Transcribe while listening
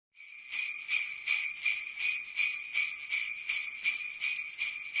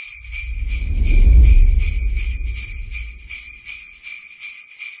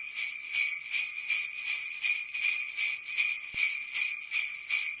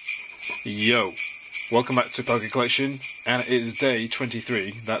Yo, welcome back to Poke Collection, and it is day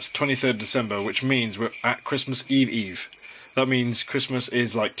 23, that's 23rd December, which means we're at Christmas Eve. That means Christmas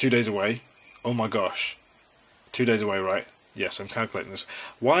is like 2 days away. Oh my gosh. 2 days away, right? Yes, I'm calculating this.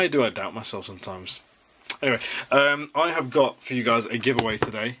 Why do I doubt myself sometimes? Anyway, I have got for you guys a giveaway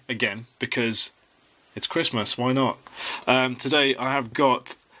today, again, because it's Christmas, why not? Today I have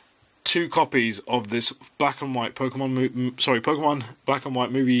got 2 copies of this black and white Pokemon black and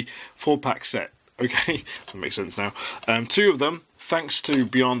white movie 4-pack set. Okay, that makes sense now. 2 of them, thanks to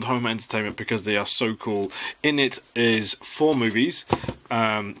Beyond Home Entertainment, because they are so cool. In it is 4 movies: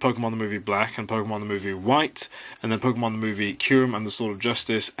 Pokemon the movie Black, and Pokemon the movie White, and then Pokemon the movie Kyurem and the Sword of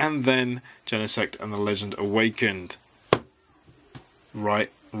Justice, and then Genesect and the Legend Awakened. Right,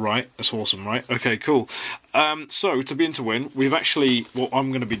 that's awesome, right? Okay, cool. So, to be in to win, we've actually, what I'm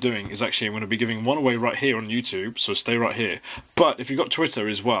going to be doing is actually, I'm going to be giving one away right here on YouTube, so stay right here. But if you've got Twitter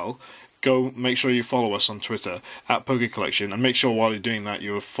as well, go make sure you follow us on Twitter, at PokeCollection, and make sure while you're doing that,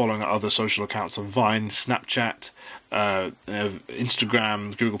 you're following our other social accounts of Vine, Snapchat,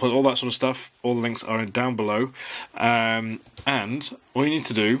 Instagram, Google+, all that sort of stuff. All the links are down below. And all you need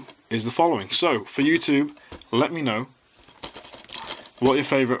to do is the following. So, for YouTube, let me know what your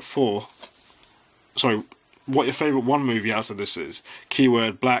favourite one movie out of this is.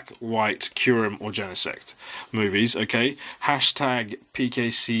 Keyword Black, White, Kyurem or Genesect movies, okay? Hashtag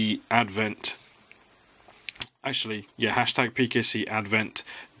PKC Advent. Actually, yeah, hashtag PKC Advent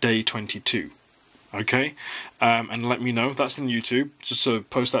Day 22. Okay? And let me know. That's in YouTube. Just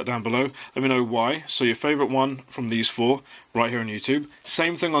post that down below. Let me know why. So your favourite one from these 4 right here on YouTube.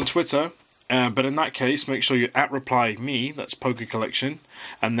 Same thing on Twitter. But in that case, make sure you @reply me, that's Poke Collection,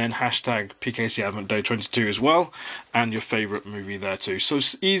 and then hashtag PKC Advent Day 22 as well, and your favourite movie there too. So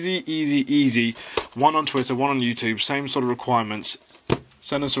it's easy. One on Twitter, one on YouTube, same sort of requirements.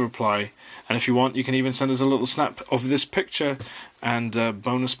 Send us a reply, and if you want, you can even send us a little snap of this picture, and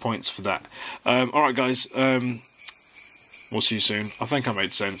bonus points for that. Alright guys, we'll see you soon. I think I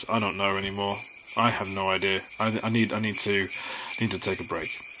made sense. I don't know anymore. I have no idea. I need to take a break.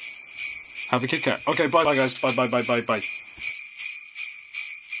 Have a Kit Kat. Okay, bye guys. Bye.